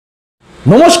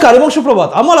নমস্কার এবং সুপ্রভাত।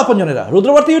 আমার আপনজনেরা রুদ্র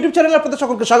বার্তা ইউটিউব চ্যানেলে আপনাদের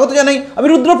সকলকে স্বাগত জানাই। আমি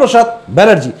রুদ্র প্রসাদ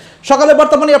ব্যানার্জি। সকালে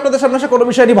বার্তা মানে আপনাদের সামনে আসা কোনো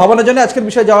বিষয় নিয়ে ভাবনা জানে। আজকের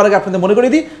বিষয়ে যাওয়ার আগে আপনাদের মনে করে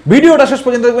দিই, ভিডিওটা শেষ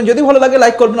পর্যন্ত দেখবেন। যদি ভালো লাগে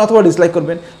লাইক করবেন অথবা ডিসলাইক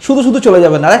করবেন, শুধু চলে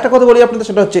যাবেন। আর একটা কথা বলি আপনাদের,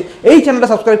 সেটা হচ্ছে এই চ্যানেলটা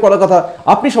সাবস্ক্রাইব করার কথা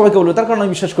আপনি সবাইকে বলবেন, তার কারণ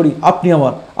আমি বিশ্বাস করি আপনি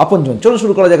আমার আপনজন। চলুন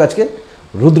শুরু করা যাক আজকে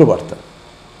রুদ্র বার্তা।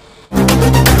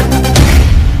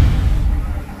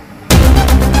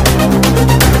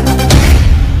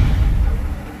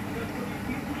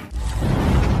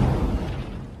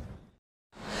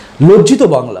 লজ্জিত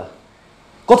বাংলা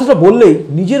কথাটা বললেই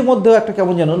নিজের মধ্যেও একটা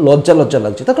কেমন যেন লজ্জা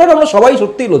লাগছে, তার কারণ আমরা সবাই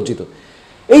সত্যিই লজ্জিত।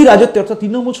 এই রাজত্বে অর্থাৎ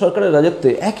তৃণমূল সরকারের রাজত্বে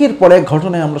একের পর এক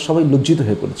ঘটনায় আমরা সবাই লজ্জিত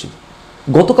হয়ে পড়েছি।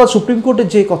 গতকাল সুপ্রিম কোর্টের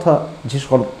যে কথা, যে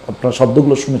আপনার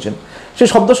শব্দগুলো শুনেছেন, সেই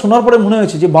শব্দ শোনার পরে মনে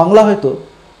হয়েছে যে বাংলা হয়তো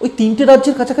ওই তিনটে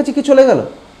রাজ্যের কাছাকাছি কি চলে গেল।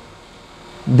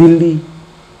 দিল্লি,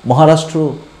 মহারাষ্ট্র,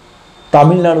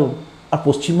 তামিলনাড়ু আর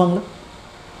পশ্চিমবাংলা।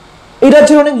 এই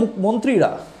রাজ্যের অনেক মন্ত্রীরা,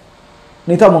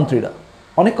 নেতা মন্ত্রীরা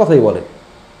অনেক কথাই বলেন,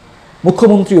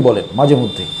 মুখ্যমন্ত্রীও বলেন মাঝে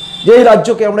মধ্যে যে এই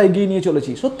রাজ্যকে আমরা এগিয়ে নিয়ে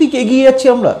চলেছি। সত্যি কি এগিয়ে যাচ্ছি?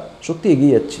 আমরা সত্যি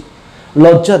এগিয়ে যাচ্ছি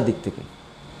লজ্জার দিক থেকে।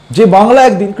 যে বাংলা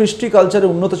একদিন কৃষ্টি কালচারে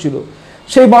উন্নত ছিল,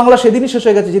 সেই বাংলা সেদিনই শেষ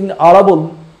হয়ে গেছে যেদিন আরাবুল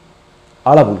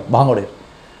ভাঙড়ের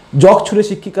জগ ছুঁড়ে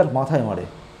শিক্ষিকার মাথায় মারে।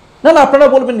 না আপনারা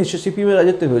বলবেন নিশ্চয় সিপিএমের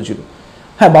রাজত্বে হয়েছিল।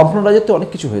 হ্যাঁ, বামফ্রন্ট রাজত্বে অনেক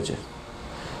কিছু হয়েছে,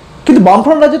 কিন্তু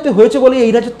বামফ্রন্ট রাজত্বে হয়েছে বলে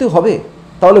এই রাজত্বে হবে?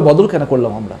 তাহলে বদল কেন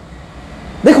করলাম আমরা?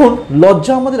 দেখুন,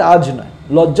 লজ্জা আমাদের আজ নয়,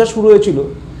 লজ্জা শুরু হয়েছিল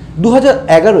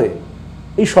 2011-এ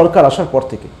এই সরকার আসার পর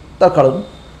থেকে। তার কারণ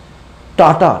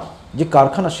টাটার যে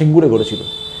কারখানা সিঙ্গুরে গড়েছিল,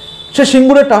 সে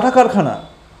সিঙ্গুরে টাটা কারখানা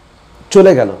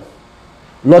চলে গেল।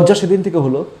 লজ্জা সেদিন থেকে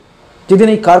হলো যেদিন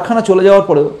এই কারখানা চলে যাওয়ার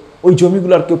পরেও ওই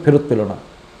জমিগুলো আর কেউ ফেরত পেল না,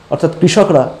 অর্থাৎ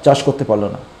কৃষকরা চাষ করতে পারল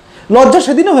না। লজ্জা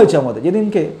সেদিনও হয়েছে আমাদের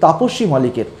যেদিনকে তাপস্বী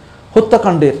মালিকের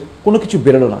হত্যাকাণ্ডের কোনো কিছু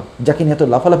বেরোলো না, যাকে নিয়ে এত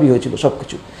লাফালাফি হয়েছিল, সব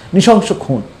কিছু নৃশংস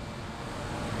খুন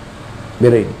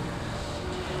বেরোয়নি।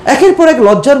 একের পর এক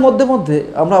লজ্জার মধ্যে মধ্যে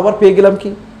আমরা আবার পেয়ে গেলাম কি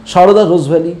সারদা রোজ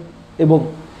ভ্যালি এবং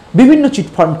বিভিন্ন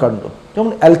চিটফান্ড কাণ্ড,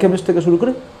 যেমন অ্যালকেমিস্ট থেকে শুরু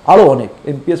করে আরও অনেক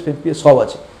এমপিএস সব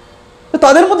আছে। তো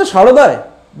তাদের মধ্যে সারদায়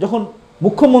যখন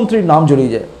মুখ্যমন্ত্রীর নাম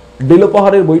জড়িয়ে যায়, ডেলো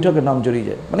পাহাড়ের বৈঠকের নাম জড়িয়ে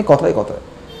যায়, মানে কথায়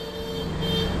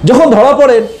যখন ধরা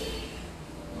পড়েন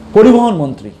পরিবহন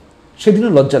মন্ত্রী,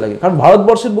 সেদিনও লজ্জা লাগে। কারণ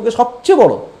ভারতবর্ষের বুকে সবচেয়ে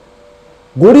বড়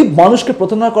গরিব মানুষকে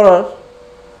প্রতারণা করার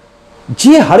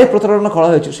যে হারে প্রতারণা করা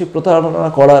হয়েছে, সেই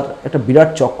প্রতারণা করার একটা বিরাট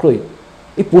চক্রই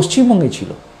এই পশ্চিমবঙ্গে ছিল।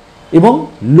 এবং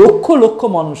লক্ষ লক্ষ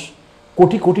মানুষ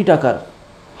কোটি টাকার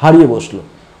হারিয়ে বসলো।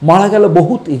 মারা গেল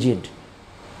বহুত এজেন্ট,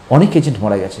 অনেক এজেন্ট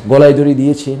মারা গেছে, গলায় দড়ি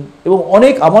দিয়েছেন, এবং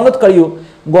অনেক আমানতকারীও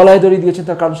গলায় দড়ি দিয়েছেন।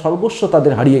 তার কারণ সর্বস্ব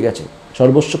তাদের হারিয়ে গেছে,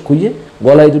 সর্বস্ব খুঁজে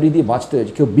গলায় দড়ি দিয়ে বাঁচতে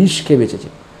হয়েছে, কেউ বিষ খেয়ে বেঁচেছে।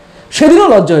 সেদিনও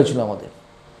লজ্জা হয়েছিল আমাদের,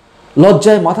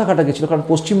 লজ্জায় মাথা কাটা গেছিল। কারণ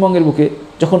পশ্চিমবঙ্গের বুকে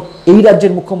যখন এই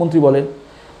রাজ্যের মুখ্যমন্ত্রী বলেন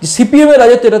যে সিপিএমের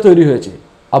রাজত্ব এটা তৈরি হয়েছে,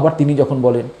 আবার তিনি যখন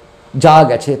বলেন যা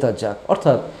গেছে তা যাক,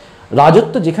 অর্থাৎ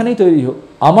রাজত্ব যেখানেই তৈরি হোক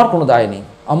আমার কোনো দায় নেই,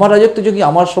 আমার রাজত্ব যদি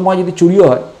আমার সময় যদি চুরিও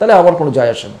হয় তাহলে আমার কোনো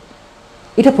যায় আসে না,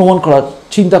 এটা প্রমাণ করার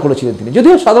চিন্তা করেছিলেন তিনি।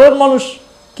 যদিও সাধারণ মানুষ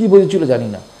কি বুঝেছিল জানি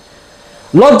না।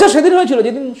 লজ্জা সেদিন হয়েছিল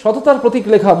যেদিন সততার প্রতীক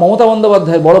লেখা মমতা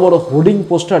বন্দ্যোপাধ্যায়ের বড় বড় হোর্ডিং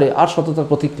পোস্টারে আর সততার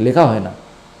প্রতীক লেখা হয় না।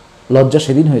 লজ্জা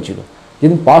সেদিন হয়েছিল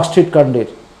যেদিন পার্ক স্ট্রিট কাণ্ডের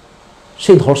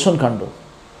সেই ধর্ষণ কাণ্ড,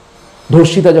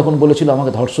 ধর্ষিতা যখন বলেছিল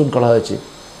আমাকে ধর্ষণ করা হয়েছে,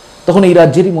 তখন এই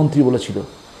রাজ্যেরই মন্ত্রী বলেছিল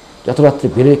যত রাত্রে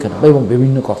বেরোয় কেন, এবং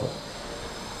বিভিন্ন কথা,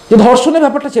 যে ধর্ষণের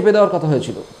ব্যাপারটা চেপে দেওয়ার কথা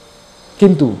হয়েছিল।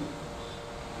 কিন্তু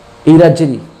এই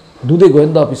রাজ্যেরই দুদে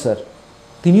গোয়েন্দা অফিসার,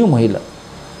 তিনিও মহিলা,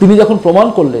 তিনি যখন প্রমাণ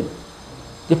করলেন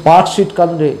যে পার্ক স্ট্রিট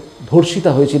কাণ্ডে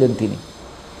ধর্ষিতা হয়েছিলেন তিনি,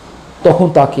 তখন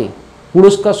তাকে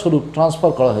পুরস্কার স্বরূপ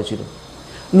ট্রান্সফার করা হয়েছিল।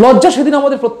 লজ্জা সেদিন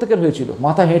আমাদের প্রত্যেকের হয়েছিল,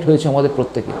 মাথা হেঁট হয়েছে আমাদের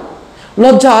প্রত্যেকে।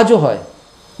 লজ্জা আজও হয়,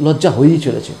 লজ্জা হয়েই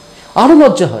চলেছে। আরও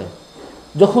লজ্জা হয়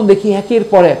যখন দেখি একের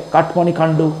পর এক কাটমানি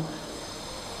কাণ্ড।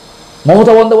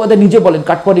 মমতা বন্দ্যোপাধ্যায় নিজে বলেন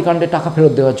কাটমানি কাণ্ডে টাকা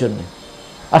ফেরত দেওয়ার জন্য,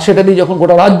 আর সেটা নিয়ে যখন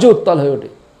গোটা রাজ্য উত্তাল হয়ে ওঠে,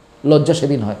 লজ্জা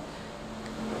সেদিন হয়।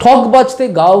 ঠক বাঁচতে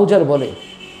গা উজাড় বলে,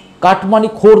 কাটমানি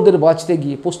খোরদের বাঁচতে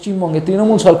গিয়ে পশ্চিমবঙ্গে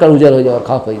তৃণমূল সরকার উজাড় হয়ে যাওয়ার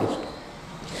খাপ হয়ে গেছে।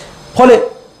 ফলে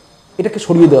এটাকে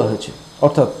সরিয়ে দেওয়া হয়েছে,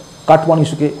 অর্থাৎ কাটমানি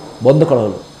ইস্যুকে বন্ধ করা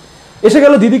হলো। এসে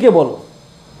গেল দিদিকে বলো,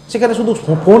 সেখানে শুধু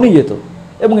ফোনই যেত,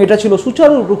 এবং এটা ছিল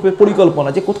সুচারুরূপে পরিকল্পনা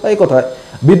যে কোথায় কোথায়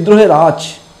বিদ্রোহের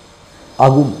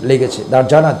আগুন লেগেছে তার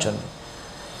জানার জন্য।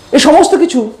 এই সমস্ত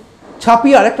কিছু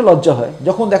ছাপিয়ে আরেকটা লজ্জা হয়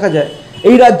যখন দেখা যায়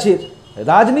এই রাজ্যের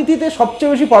রাজনীতিতে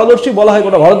সবচেয়ে বেশি পারদর্শী বলা হয়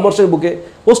গোটা ভারতবর্ষের বুকে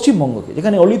পশ্চিমবঙ্গকে,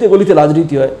 যেখানে অলিতে গলিতে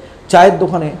রাজনীতি হয়, চায়ের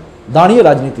দোকানে দাঁড়িয়ে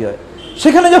রাজনীতি হয়,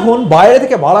 সেখানে যখন বাইরে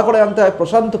থেকে ভাড়া করে আনতে হয়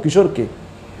প্রশান্ত কিশোরকে,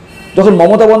 যখন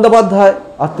মমতা বন্দ্যোপাধ্যায়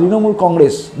আর তৃণমূল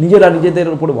কংগ্রেস নিজেরা নিজেদের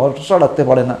উপরে ভরসা রাখতে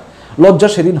পারে না, লজ্জা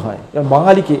সেদিন হয়। কারণ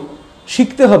বাঙালিকে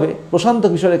শিখতে হবে প্রশান্ত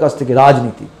কিশোরের কাছ থেকে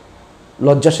রাজনীতি।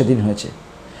 লজ্জা সেদিন হয়েছে,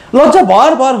 লজ্জা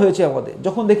বারবার হয়েছে আমাদের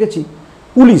যখন দেখেছি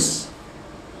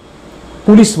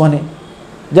পুলিশ মানে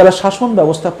যারা শাসন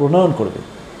ব্যবস্থা প্রণয়ন করবে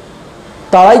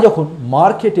তারাই যখন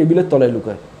মার খেয়ে টেবিলের তলায়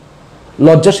লুকায়।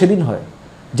 লজ্জা সেদিন হয়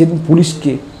যেদিন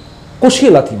পুলিশকে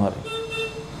কষিয়ে লাথি মারে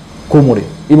কোমরে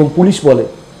এবং পুলিশ বলে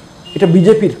এটা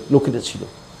বিজেপির লোকেদের ছিল।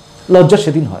 লজ্জা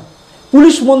সেদিন হয়।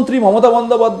 পুলিশ মন্ত্রী মমতা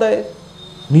বন্দ্যোপাধ্যায়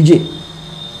নিজে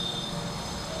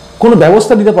কোনো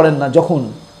ব্যবস্থা নিতে পারেন না যখন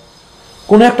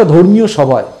কোনো একটা ধর্মীয়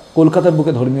সভায়, কলকাতার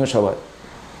বুকে ধর্মীয় সভায়,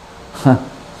 হ্যাঁ,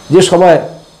 যে সভায়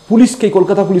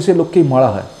কলকাতা পুলিশের লোককেই মারা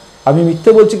হয়। আমি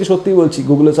মিথ্যে বলছি কি সত্যিই বলছি,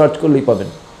 গুগলে সার্চ করলেই পাবেন।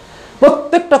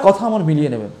 প্রত্যেকটা কথা আমার মিলিয়ে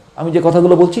নেবেন, আমি যে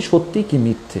কথাগুলো বলছি সত্যি কি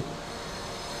মিথ্যে।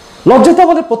 লজ্জা তো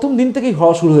আমাদের প্রথম দিন থেকেই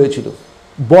হওয়া শুরু হয়েছিল।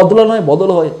 বদলা নয় বদল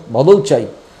হয়, বদল চাই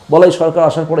বলাই সরকার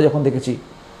আসার পরে যখন দেখেছি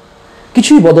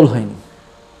কিছুই বদল হয়নি,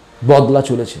 বদলা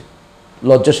চলেছে।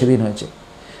 লজ্জা সেদিন হয়েছে।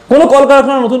 কোনো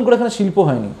কলকারখানা নতুন করে এখানে শিল্প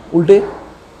হয়নি, উল্টে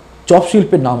চপ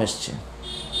শিল্পের নাম এসছে।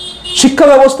 শিক্ষা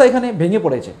ব্যবস্থা এখানে ভেঙে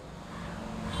পড়েছে,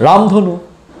 রামধনু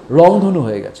রংধনু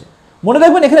হয়ে গেছে। মনে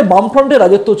রাখবেন এখানে বামফ্রন্টের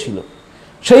রাজত্ব ছিল,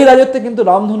 সেই রাজত্বে কিন্তু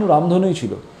রামধনুই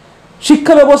ছিল।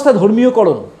 শিক্ষা ব্যবস্থা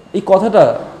ধর্মীয়করণ এই কথাটা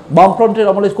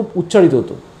বামফ্রন্টের আমলে খুব উচ্চারিত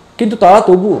হতো, কিন্তু তারা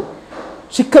তবুও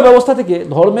শিক্ষা ব্যবস্থা থেকে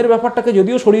ধর্মের ব্যাপারটাকে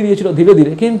যদিও সরিয়ে দিয়েছিল ধীরে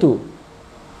ধীরে, কিন্তু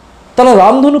তারা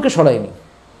রামধনুকে সরায়নি।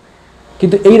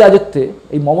 কিন্তু এই রাজত্বে,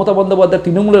 এই মমতা বন্দ্যোপাধ্যায়ের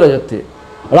তৃণমূলের রাজত্বে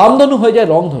রামধনু হয়ে যায়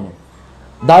রংধনু।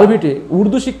 দারভিটে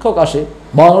উর্দু শিক্ষক আসে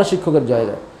বাংলা শিক্ষকের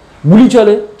জায়গায়, গুলি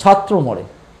চলে, ছাত্র মরে।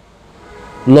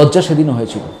 লজ্জা সেদিনও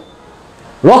হয়েছিল।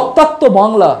 রক্তাক্ত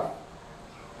বাংলা,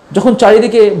 যখন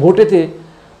চারিদিকে ভোটেতে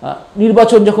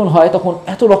নির্বাচন যখন হয় তখন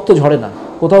এত রক্ত ঝরে না,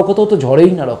 কোথাও কোথাও তো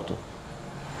ঝরেই না রক্ত।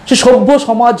 সে সভ্য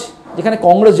সমাজ যেখানে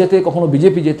কংগ্রেস যেতে, কখনো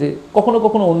বিজেপি যেতে, কখনো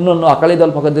কখনো অন্যান্য আকালি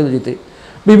দল ফাঁকা দল যেতে,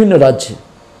 বিভিন্ন রাজ্যে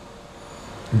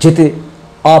যেতে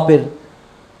আপের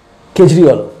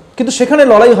কেজরিওয়াল, কিন্তু সেখানে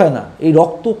লড়াই হয় না, এই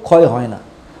রক্ত ক্ষয় হয় না,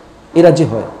 এ রাজ্যে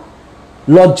হয়।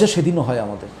 লজ্জা সেদিনও হয়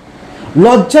আমাদের।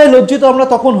 লজ্জায় লজ্জিত আমরা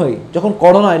তখন হই যখন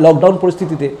করোনায় লকডাউন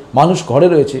পরিস্থিতিতে মানুষ ঘরে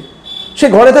রয়েছে, সে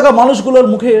ঘরে থাকা মানুষগুলোর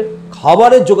মুখে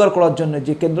খাবারের জোগাড় করার জন্য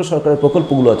যে কেন্দ্র সরকারের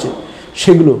প্রকল্পগুলো আছে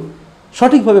সেগুলো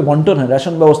সঠিকভাবে বন্টন হয়,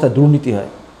 রেশন ব্যবস্থায় দুর্নীতি হয়,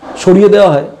 সরিয়ে দেওয়া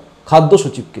হয় খাদ্য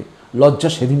সচিবকে। লজ্জা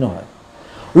সেদিনও হয়।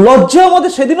 লজ্জা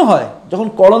আমাদের সেদিনও হয় যখন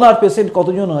করোনার পেশেন্ট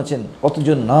কতজন আছেন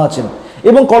কতজন না আছেন,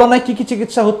 এবং করোনায় কী কী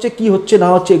চিকিৎসা হচ্ছে, কি হচ্ছে না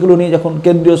হচ্ছে, এগুলো নিয়ে যখন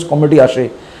কেন্দ্রীয় কমিটি আসে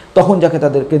তখন যাকে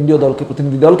তাদের কেন্দ্রীয় দলকে,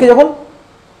 প্রতিনিধি দলকে যখন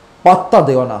পাত্তা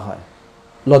দেওয়া না হয়,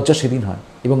 লজ্জা সেদিন হয়।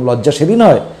 এবং লজ্জা সেদিন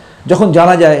হয় যখন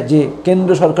জানা যায় যে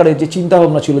কেন্দ্র সরকারের যে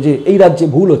চিন্তাভাবনা ছিল যে এই রাজ্যে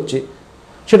ভুল হচ্ছে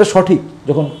সেটা সঠিক,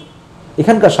 যখন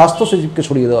এখানকার স্বাস্থ্য সচিবকে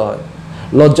সরিয়ে দেওয়া হয়।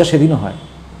 লজ্জা সেদিনও হয়।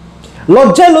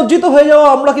 লজ্জায় লজ্জিত হয়ে যাওয়া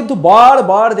আমরা কিন্তু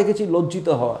বারবার দেখেছি, লজ্জিত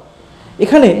হওয়া।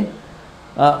 এখানে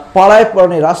পাড়ায়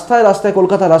পাড়ায়, রাস্তায় রাস্তায়,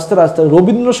 কলকাতার রাস্তায় রাস্তায়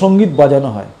রবীন্দ্রসঙ্গীত বাজানো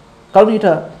হয়, কারণ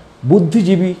এটা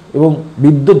বুদ্ধিজীবী এবং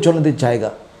বিদ্বজ্জনদের জায়গা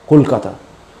কলকাতা।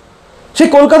 সেই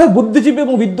কলকাতার বুদ্ধিজীবী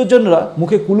এবং বিদ্বজ্জনরা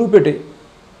মুখে কুলু পেটে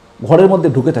ঘরের মধ্যে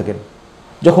ঢুকে থাকেন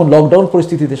যখন লকডাউন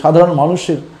পরিস্থিতিতে সাধারণ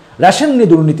মানুষের রেশন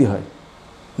নিয়ে দুর্নীতি হয়।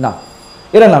 না,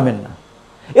 এরা নামেন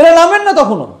না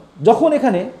তখনও, যখন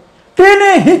এখানে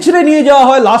টেনে হিঁচড়ে নিয়ে যাওয়া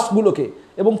হয় লাশগুলোকে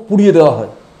এবং পুড়িয়ে দেওয়া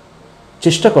হয়,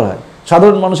 চেষ্টা করা হয়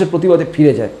সাধারণ মানুষের প্রতিবাদে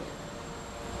ফিরে যায়।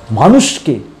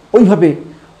 মানুষকে ওইভাবে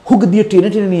হুক দিয়ে টেনে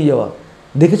টেনে নিয়ে যাওয়া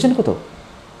দেখেছেন কোথাও?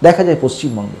 দেখা যায়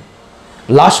পশ্চিমবঙ্গে।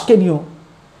 লাশকে নিয়েও,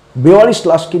 বেওয়ারিশ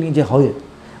লাশকে নিয়ে যে হয়,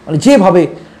 মানে যেভাবে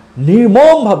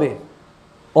নির্মমভাবে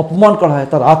অপমান করা হয়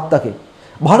তার আত্মাকে।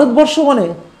 ভারতবর্ষ মানে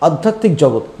আধ্যাত্মিক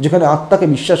জগৎ যেখানে আত্মাকে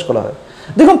বিশ্বাস করা হয়।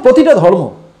 দেখুন প্রতিটা ধর্ম,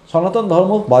 সনাতন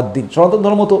ধর্ম বাদ দিন, সনাতন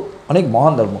ধর্ম তো অনেক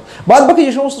মহান ধর্ম, বাদ বাকি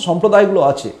যে সমস্ত সম্প্রদায়গুলো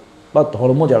আছে বা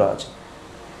ধর্ম যারা আছে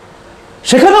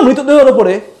সেখানে মৃতদেহের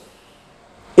ওপরে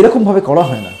এরকমভাবে করা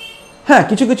হয় না। হ্যাঁ,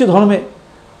 কিছু কিছু ধর্মে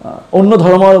অন্য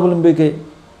ধর্মাবলম্বীকে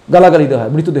গালাগালি দেওয়া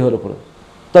হয় মৃতদেহের ওপরে,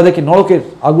 তাদেরকে নরকের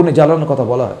আগুনে জ্বালানোর কথা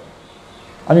বলা হয়।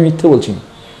 আমি মিথ্যে বলছি না,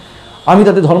 আমি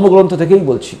তাদের ধর্মগ্রন্থ থেকেই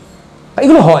বলছি,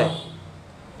 এগুলো হয়।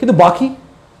 কিন্তু বাকি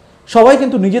সবাই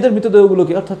কিন্তু নিজেদের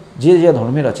মৃতদেহগুলোকে, অর্থাৎ যে যে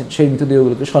ধর্মের আছেন সেই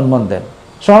মৃতদেহগুলোকে সম্মান দেন।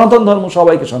 সনাতন ধর্ম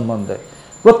সবাইকে সম্মান দেয়।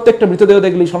 প্রত্যেকটা মৃতদেহ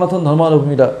দেখলেই সনাতন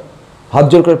ধর্মাবলম্বীরা হাত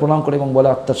জোর করে প্রণাম করে এবং বলে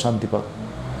আত্মার শান্তি পাক।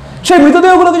 সেই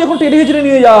মৃতদেহগুলোকে যখন টেনে হিচড়ে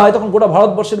নিয়ে যাওয়া হয় তখন গোটা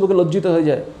ভারতবর্ষের বুকে লজ্জিত হয়ে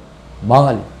যায়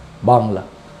বাঙালি, বাংলা।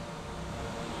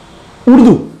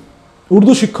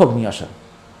 উর্দু শিক্ষক নিয়ে আসা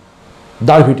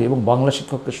দারভিটে এবং বাংলা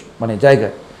শিক্ষককে মানে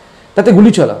জায়গায়, তাতে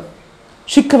গুলি চলা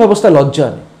শিক্ষা ব্যবস্থায়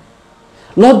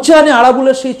লজ্জা আনে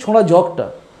আরাবুলের সেই ছোঁড়া জগটা,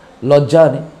 লজ্জা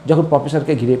আনে যখন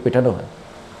প্রফেসরকে ঘিরে পেটানো হয়।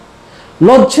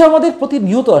 লজ্জা আমাদের প্রতি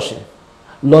নিহত আসে।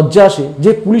 লজ্জা আসে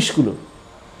যে পুলিশগুলো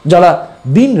যারা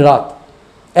দিন রাত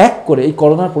এক করে এই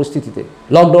করোনার পরিস্থিতিতে,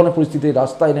 লকডাউনের পরিস্থিতিতে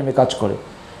রাস্তায় নেমে কাজ করে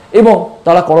এবং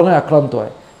তারা করোনায় আক্রান্ত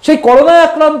হয়। সেই করোনায়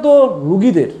আক্রান্ত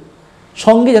রুগীদের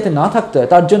সঙ্গে যাতে না থাকতে হয়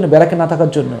তার জন্য, ব্যারাকে না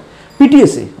থাকার জন্য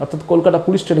পিটিএসএ অর্থাৎ কলকাতা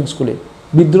পুলিশ ট্রেনিং স্কুলে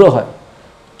বিদ্রোহ হয়।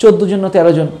 14 জন না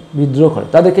 13 জন বিদ্রোহ করে।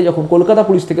 তাদেরকে যখন কলকাতা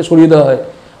পুলিশ থেকে সরিয়ে দেওয়া হয়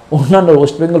অন্যান্য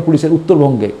ওয়েস্ট বেঙ্গল পুলিশের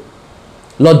উত্তরবঙ্গে,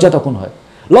 লজ্জা তখন হয়।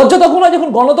 লজ্জা তখন হয় যখন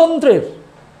গণতন্ত্রের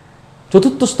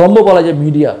চতুর্থ স্তম্ভ বলা যায়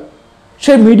মিডিয়া,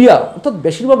 সেই মিডিয়া অর্থাৎ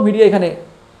বেশিরভাগ মিডিয়া এখানে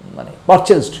মানে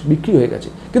পারচেসড, বিক্রি হয়ে গেছে।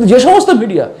 কিন্তু যে সমস্ত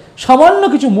মিডিয়া সামান্য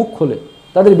কিছু মুখ খোলে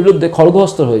তাদের বিরুদ্ধে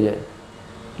খড়গহস্ত হয়ে যায়।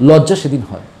 লজ্জা সেদিন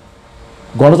হয়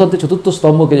গণতন্ত্রের চতুর্থ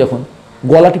স্তম্ভকে যখন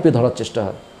গলা টিপে ধরার চেষ্টা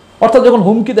হয়, অর্থাৎ যখন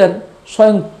হুমকি দেন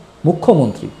স্বয়ং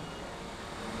মুখ্যমন্ত্রী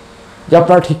যে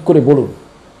আপনারা ঠিক করে বলুন,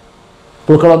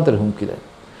 প্রকারান্তের হুমকি দেয়।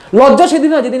 লজ্জা সেদিন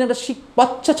হয় যেদিন একটা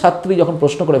বাচ্চা ছাত্রী যখন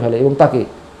প্রশ্ন করে ফেলে এবং তাকে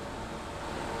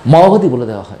মাওবাদী বলে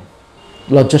দেওয়া হয়।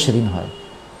 লজ্জা সেদিন হয়।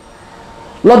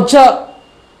 লজ্জা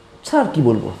স্যার কি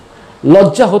বলবো,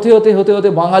 লজ্জা হতে হতে হতে হতে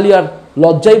বাঙালি আর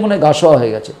লজ্জাই মনে গা সওয়া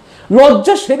হয়ে গেছে।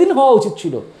 লজ্জা সেদিন হওয়া উচিত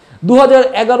ছিল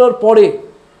 2011-র পরে,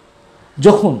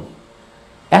 যখন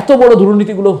এত বড়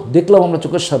দুর্নীতিগুলো দেখলাম আমরা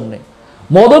চোখের সামনে।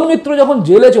 মদন মিত্র যখন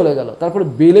জেলে চলে গেল, তারপরে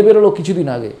বেলে বেরোলো কিছুদিন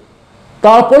আগে,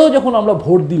 তারপরেও যখন আমরা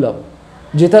ভোট দিলাম,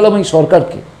 জেতালাম এই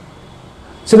সরকারকে,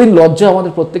 সেদিন লজ্জা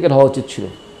আমাদের প্রত্যেকের হওয়া উচিত ছিল।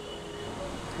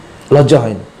 লজ্জা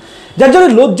হয়নি, যার জন্য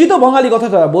লজ্জিত বাঙালি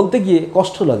কথাটা বলতে গিয়ে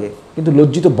কষ্ট লাগে, কিন্তু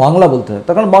লজ্জিত বাংলা বলতে হয়।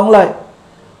 তার কারণ বাংলায়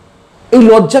এই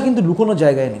লজ্জা কিন্তু লুকোনো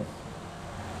জায়গায় নেই।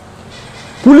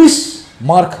 পুলিশ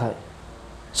মার খায়,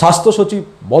 স্বাস্থ্য সচিব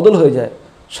বদল হয়ে যায়,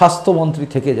 স্বাস্থ্যমন্ত্রী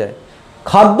থেকে যায়,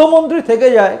 খাদ্যমন্ত্রী থেকে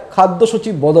যায়, খাদ্য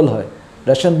সচিব বদল হয়।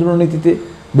 রেশন দুর্নীতিতে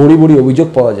বড়ি বড়ি অভিযোগ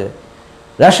পাওয়া যায়।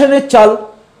 রেশনের চাল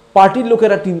পার্টির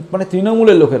লোকেরা, মানে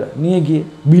তৃণমূলের লোকেরা নিয়ে গিয়ে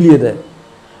বিলিয়ে দেয়।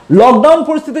 লকডাউন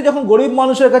পরিস্থিতিতে যখন গরিব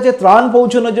মানুষের কাছে ত্রাণ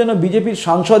পৌঁছানোর জন্য বিজেপির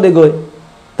সাংসদ এগোয়,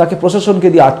 তাকে প্রশাসনকে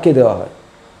দিয়ে আটকে দেওয়া হয়।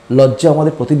 লজ্জা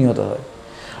আমাদের প্রতিনিয়ত হয়।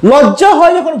 লজ্জা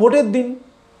হয় যখন ভোটের দিন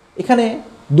এখানে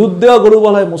দুধ দেওয়া গরু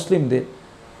বলা হয় মুসলিমদের,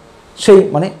 সেই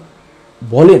মানে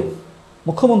বলেন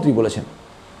মুখ্যমন্ত্রী বলেছেন,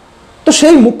 তো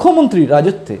সেই মুখ্যমন্ত্রীর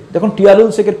রাজত্বে যখন টিয়ারুল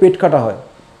শেখের পেট কাটা হয়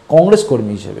কংগ্রেস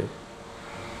কর্মী হিসেবে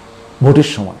ভোটের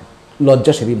সময়,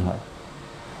 লজ্জা সেদিন হয়।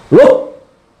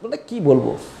 মানে কি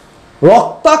বলবো,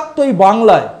 রক্তাক্ত এই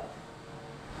বাংলায়,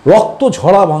 রক্ত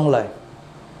ঝরা বাংলায়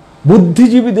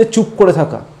বুদ্ধিজীবীদের চুপ করে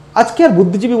থাকা। আজকে আর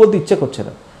বুদ্ধিজীবী বলতে ইচ্ছে করছে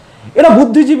না। এরা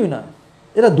বুদ্ধিজীবী না,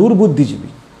 এরা দুর্বুদ্ধিজীবী।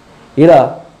 এরা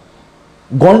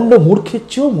গণ্ড মূর্খের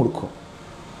চেয়েও মূর্খ।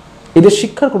 এদের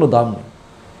শিক্ষার কোনো দাম নেই।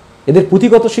 এদের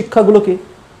পুঁথিগত শিক্ষাগুলোকে,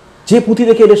 যে পুঁথি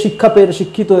দেখে এরা শিক্ষা পেয়ে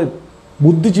শিক্ষিত হয়ে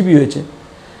বুদ্ধিজীবী হয়েছে,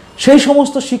 সেই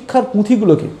সমস্ত শিক্ষার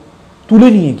পুঁথিগুলোকে তুলে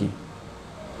নিয়ে গিয়ে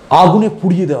আগুনে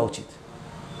পুড়িয়ে দেওয়া উচিত।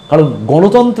 কারণ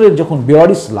গণতন্ত্রের যখন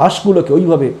বেওয়ারিশ লাশগুলোকে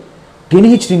ওইভাবে টেনে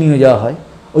হিচড়ে নিয়ে যাওয়া হয়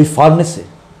ওই ফার্নেসে,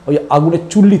 ওই আগুনের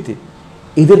চুল্লিতে,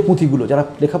 এদের পুঁথিগুলো যারা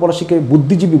লেখাপড়া শিখে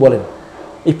বুদ্ধিজীবী বলেন,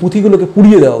 এই পুঁথিগুলোকে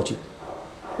পুড়িয়ে দেওয়া উচিত।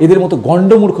 এদের মতো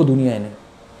গণ্ডমূর্খ দুনিয়ায় নেই।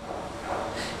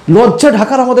 লজ্জা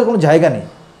ঢাকার আমাদের কোনো জায়গা নেই।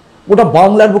 ওটা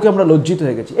বাংলার বুকে আমরা লজ্জিত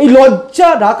হয়ে গেছি। এই লজ্জা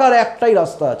ঢাকার একটাই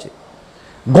রাস্তা আছে,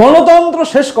 গণতন্ত্র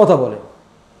শেষ কথা বলে।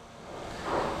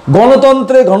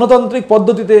 গণতান্ত্রিক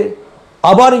পদ্ধতিতে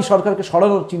আবার এই সরকারকে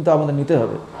সরানোর চিন্তা আমাদের নিতে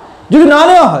হবে। যদি না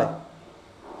নেওয়া হয়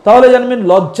তাহলে জানবেন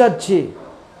লজ্জার যে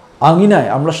আঙিনায়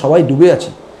আমরা সবাই ডুবে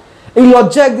আছি, এই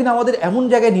লজ্জা একদিন আমাদের এমন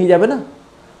জায়গায় নিয়ে যাবে না,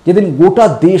 যেদিন গোটা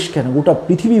দেশ কেন গোটা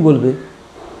পৃথিবী বলবে,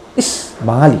 ইস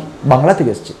বাঙালি বাংলা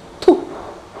থেকে এসছে।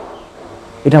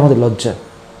 এটা আমাদের লজ্জা,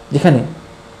 যেখানে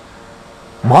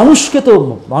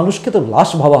মানুষকে তো লাশ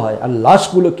ভাবা হয় আর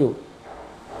লাশগুলোকেও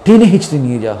টেনে হিচড়ে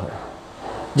নিয়ে যাওয়া হয়।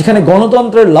 যেখানে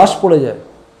গণতন্ত্রের লাশ পড়ে যায়,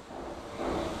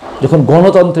 যখন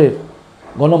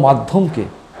গণমাধ্যমকে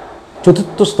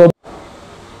চতুর্থ স্তম্ভ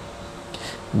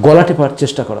গলা টেপার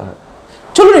চেষ্টা করা হয়।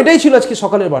 চলুন, এটাই ছিল আজকে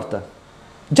সকালের বার্তা।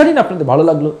 জানি না আপনাদের ভালো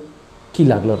লাগলো কি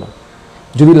লাগলো না,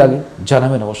 যদি লাগে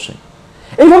জানাবেন অবশ্যই।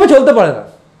 এইভাবে চলতে পারে না,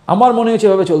 আমার মনে হয়েছে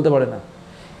এভাবে চলতে পারে না।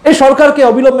 এই সরকারকে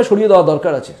অবিলম্বে সরিয়ে দেওয়া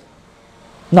দরকার আছে।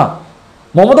 না,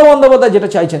 মমতা বন্দ্যোপাধ্যায় যেটা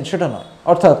চাইছেন সেটা নয়,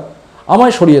 অর্থাৎ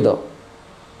আমায় সরিয়ে দাও,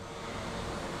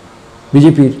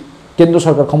 বিজেপির কেন্দ্র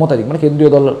সরকার ক্ষমতাধীন, মানে কেন্দ্রীয়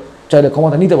দল চাইলে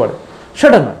ক্ষমতা নিতে পারে,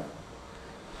 সেটা নয়।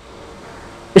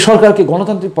 এই সরকারকে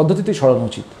গণতান্ত্রিক পদ্ধতিতেই সরানো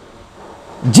উচিত।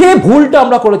 যে ভুলটা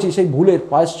আমরা করেছি সেই ভুলের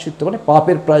প্রায়শ্চিত্ত, মানে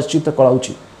পাপের প্রায়শ্চিত্ত করা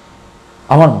উচিত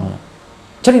আমার মনে হয়।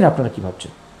 জানি না আপনারা কি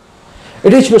ভাবছেন।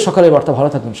 এটাই ছিল সকালের বার্তা। ভালো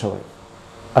থাকবেন সবাই।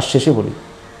 আর শেষে বলি,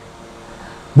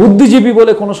 বুদ্ধিজীবী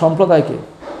বলে কোনো সম্প্রদায়কে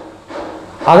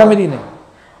আগামী দিনে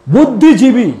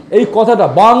বুদ্ধিজীবী এই কথাটা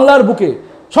বাংলার বুকে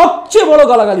সবচেয়ে বড়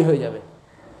গালাগালি হয়ে যাবে।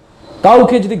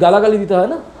 কাউকে যদি গালাগালি দিতে হয়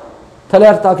না, তাহলে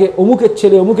আর তাকে অমুকের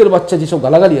ছেলে অমুকের বাচ্চা যেসব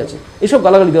গালাগালি আছে এসব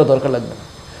গালাগালি দেওয়া দরকার লাগবে না।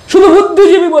 শুধু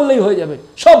বুদ্ধিজীবী বললেই হয়ে যাবে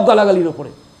সব গালাগালির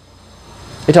ওপরে।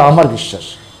 এটা আমার বিশ্বাস,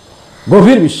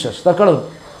 গভীর বিশ্বাস। তার কারণ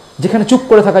যেখানে চুপ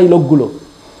করে থাকা এই লোকগুলো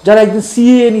যারা একদিন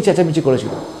সিএ নিয়ে চেঁচামেচি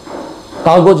করেছিল,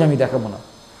 কাগজ আমি দেখাবো না,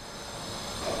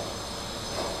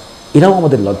 এরাও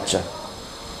আমাদের লজ্জা।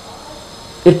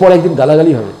 এরপর একদিন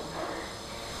গালাগালি হবে,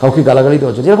 কাউকে গালাগালি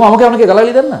দেওয়া হচ্ছে, যেরকম আমাকে অনেকে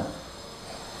গালাগালি দেন না,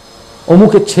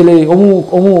 অমুকের ছেলে, অমুক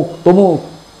অমুক তমুক,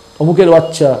 অমুকের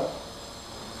বাচ্চা,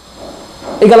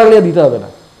 এই গালাগালি দিতে হবে না।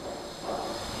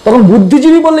 তখন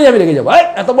বুদ্ধিজীবী বললেই আমি রেগে যাবো,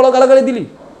 এত বড় গালাগালি দিলি।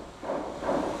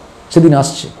 সেদিন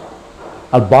আসছে।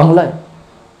 আর বাংলায়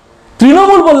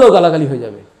তৃণমূল বললেও গালাগালি হয়ে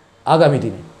যাবে আগামী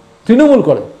দিনে। তৃণমূল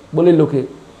করে বলে লোকে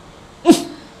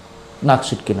নাক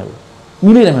ছিটকে নেবে,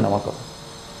 মিলিয়ে নেবেন আমার কথা।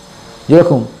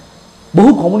 যেরকম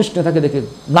বহু কমিউনিস্ট নেতাকে দেখে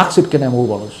নাক ছিটকে নেয় বহু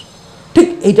মানুষ, ঠিক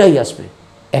এইটাই আসবে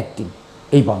একদিন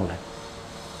এই বাংলায়।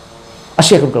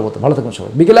 আসি এখনকার মতো, ভালো থাকুন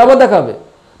সবাই। বিকেলে আবার দেখা হবে,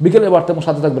 বিকেলে বার্তা এবং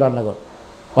সাথে থাকবে রান্নাঘর।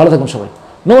 ভালো থাকুন সবাই,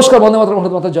 নমস্কার, বন্দে মাতরম,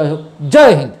 ভারত মাতা জয় হোক,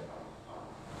 জয় হিন্দ।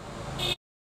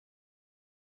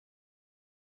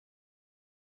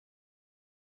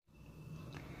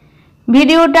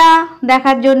 ভিডিওটা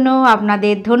দেখার জন্য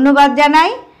আপনাদের ধন্যবাদ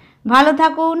জানাই। ভালো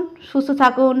থাকুন, সুস্থ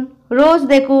থাকুন, রোজ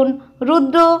দেখুন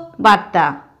রুদ্র বার্তা।